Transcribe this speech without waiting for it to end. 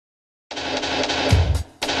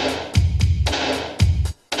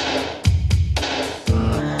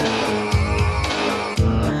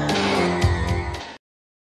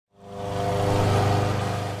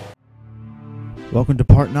Welcome to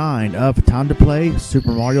part 9 of Time to Play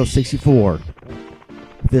Super Mario 64.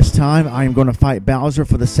 This time I am going to fight Bowser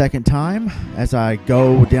for the second time as I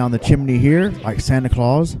go down the chimney here like Santa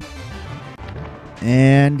Claus.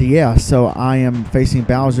 And yeah, so I am facing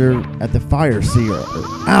Bowser at the fire sea.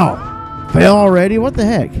 Ow! Fail already? What the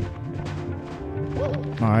heck?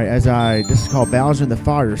 Alright, this is called Bowser in the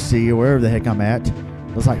Fire Sea, or wherever the heck I'm at.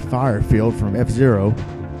 Looks like Firefield from F-Zero.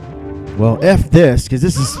 Well, F this, because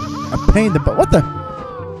this is a pain in the butt. What the?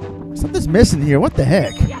 Something's missing here. What the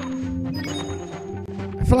heck?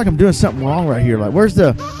 I feel like I'm doing something wrong right here. Like, where's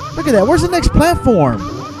the... Look at that. Where's the next platform?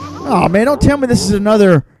 Oh, man, don't tell me this is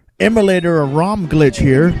another emulator or ROM glitch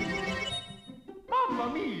here.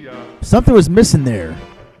 Something was missing there.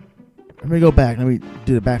 Let me go back. Let me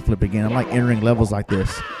do the backflip again. I like entering levels like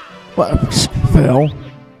this. What? Fell.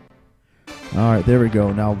 Alright, there we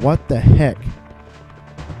go. Now, what the heck?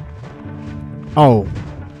 Oh.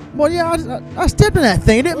 Well, yeah, I stepped in that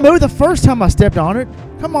thing. It didn't move the first time I stepped on it.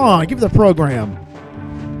 Come on, give it the program.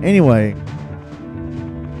 Anyway.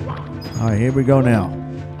 Alright, here we go now.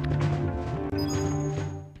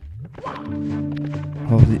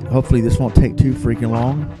 Hopefully this won't take too freaking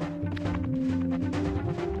long.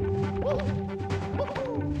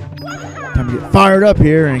 Time to get fired up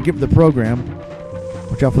here and give it the program.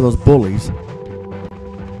 Watch out for those bullies.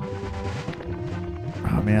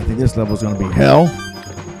 Oh man, I think this level is going to be hell.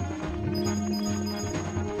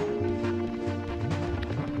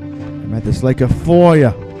 I'm at this lake of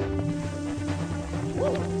fire.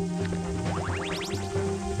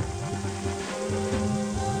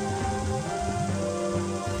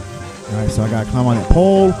 Alright, so I got to climb on that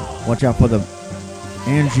pole. Watch out for the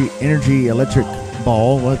energy electric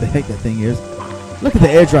ball. What the heck that thing is. Look at the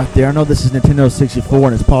edge right there. I know this is Nintendo 64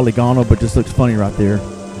 and it's polygonal, but just looks funny right there.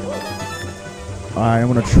 Alright,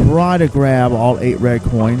 I'm going to try to grab all 8 red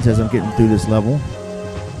coins as I'm getting through this level.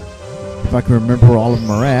 If I can remember where all of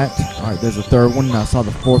them are at. Alright, there's a third one, and I saw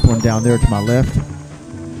the fourth one down there to my left.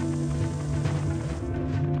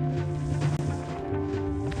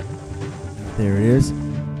 There it is.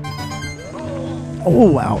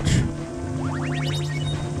 Oh, ouch.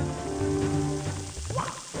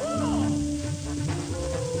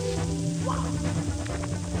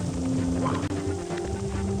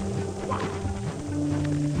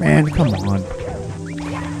 Man, come on.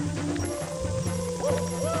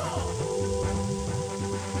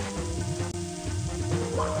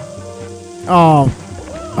 Oh,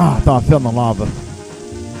 I thought I fell in the lava.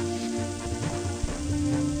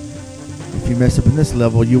 If you mess up in this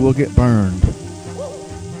level, you will get burned.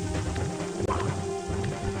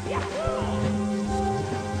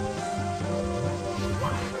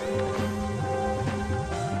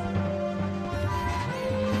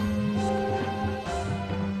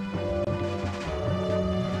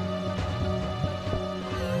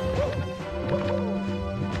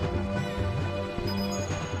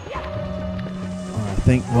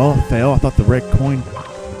 Well, it fell. I thought the red coin...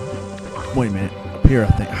 Wait a minute. Up here, I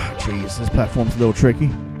think. Ah, jeez. This platform's a little tricky.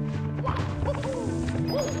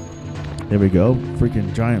 There we go.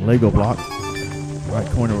 Freaking giant Lego block. Right,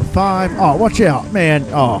 coin number 5. Oh, watch out, man.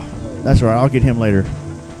 Oh, that's all right. I'll get him later.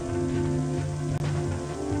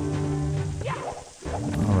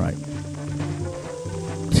 All right.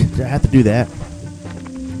 I have to do that.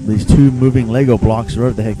 These 2 moving Lego blocks, or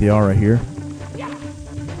whatever the heck they are right here.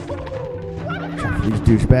 These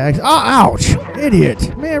douchebags. Oh, ouch!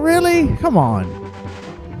 Idiot! Man, really? Come on.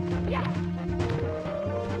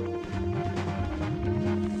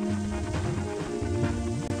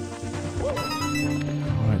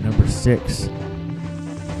 Alright, number 6.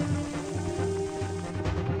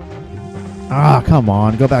 Ah, come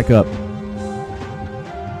on. Go back up.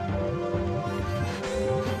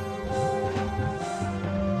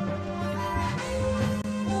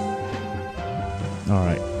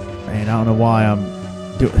 Alright. Man, I don't know why I'm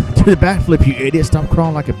do the backflip, you idiot. Stop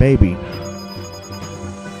crawling like a baby.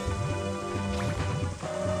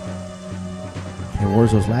 Okay,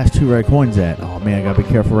 where's those last 2 red coins at? Oh man, I gotta be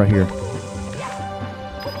careful right here.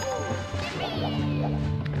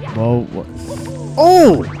 Whoa.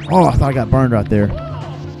 Oh! Oh, I thought I got burned right there.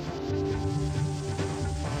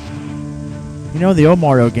 You know, the old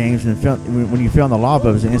Mario games, when you fell in the lava,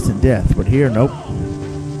 it was an instant death. But here, nope.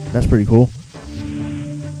 That's pretty cool.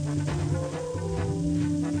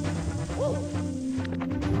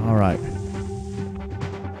 Alright.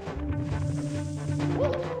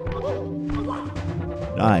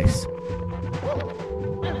 Nice.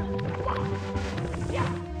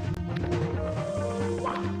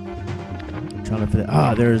 Trying to fit.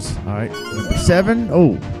 Ah, there's. Alright. Number 7.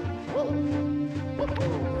 Oh.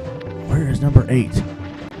 Where is number 8?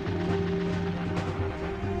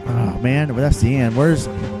 Oh, man, well, that's the end. Where's...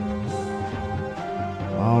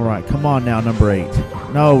 All right, come on now, number 8.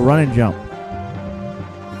 No, run and jump.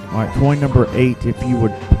 All right, coin number 8, if you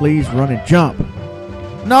would please run and jump.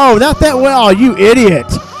 No, not that well. Oh, you idiot.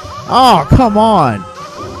 Oh, come on.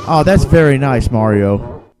 Oh, that's very nice,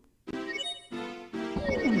 Mario.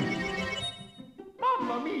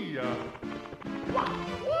 Mamma mia.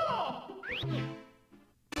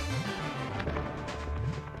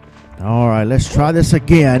 All right, let's try this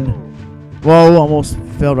again. Whoa, almost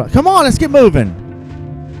failed. Come on, let's get moving.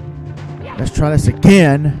 Let's try this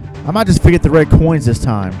again. I might just forget the red coins this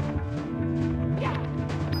time.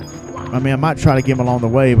 I mean, I might try to get them along the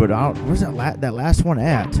way, but where's that last one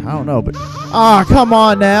at? I don't know, but... Ah, come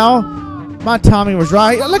on now. My timing was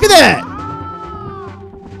right. Look at that.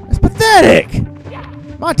 That's pathetic.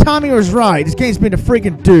 My timing was right. This game's been a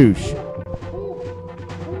freaking douche.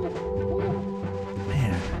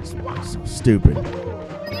 Man, it's so stupid.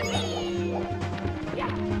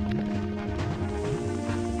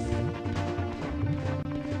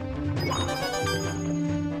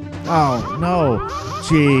 Oh, no.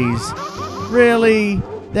 Jeez. Really?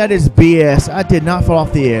 That is BS. I did not fall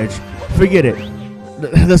off the edge. Forget it.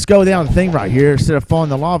 Let's go down the thing right here. Instead of falling in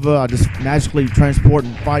the lava, I'll just magically transport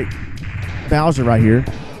and fight Bowser right here.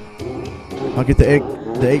 I'll get the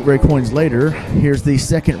 8 red coins later. Here's the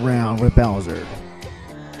second round with Bowser.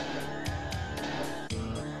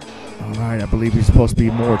 Alright, I believe he's supposed to be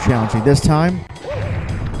more challenging this time.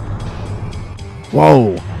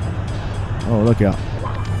 Whoa. Oh, look out.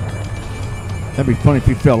 That'd be funny if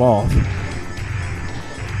he fell off.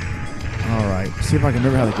 Alright, see if I can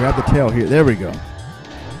remember how to grab the tail here. There we go.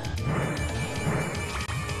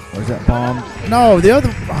 Where's that bomb? No, the other...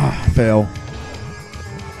 Ah, fell.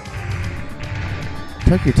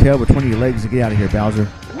 Tuck your tail between your legs to get out of here, Bowser.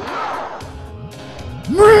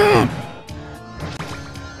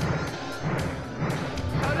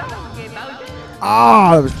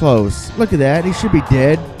 Ah, that was close. Look at that. He should be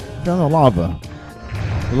dead. Down the lava.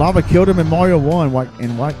 The lava killed him in Mario 1.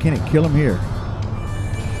 Why can't it kill him here?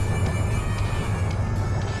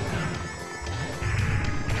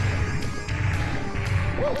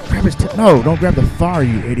 Grab his tail. No, don't grab the fire,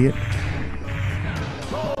 you idiot.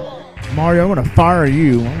 Mario, I'm going to fire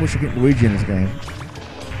you. I wish I could get Luigi in this game.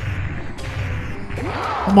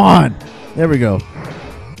 Come on. There we go.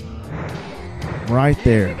 Right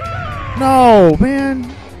there. No, man.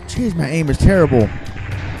 Jeez, my aim is terrible.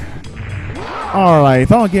 Alright,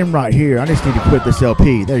 if I don't get him right here, I just need to quit this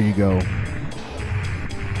LP. There you go.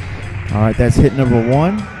 Alright, that's hit number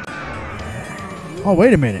 1. Oh,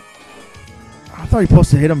 wait a minute. I thought you were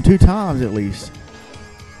supposed to hit him 2 times at least.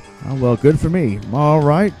 Oh, well, good for me.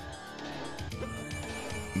 Alright.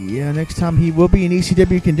 Yeah, next time he will be in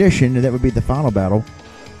ECW condition, and that would be the final battle.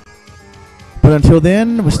 But until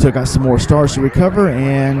then, we still got some more stars to recover,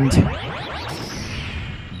 and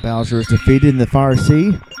Bowser is defeated in the Fire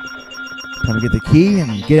Sea. Time to get the key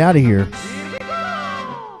and get out of here.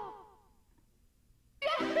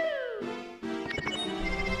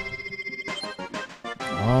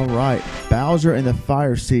 All right, Bowser in the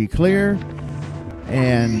Fire Sea clear,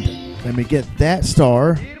 and let me get that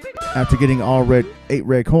star after getting all 8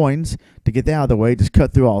 red coins. To get that out of the way, just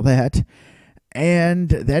cut through all that. And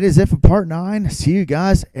that is it for part 9. See you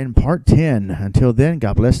guys in part 10. Until then,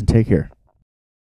 God bless and take care.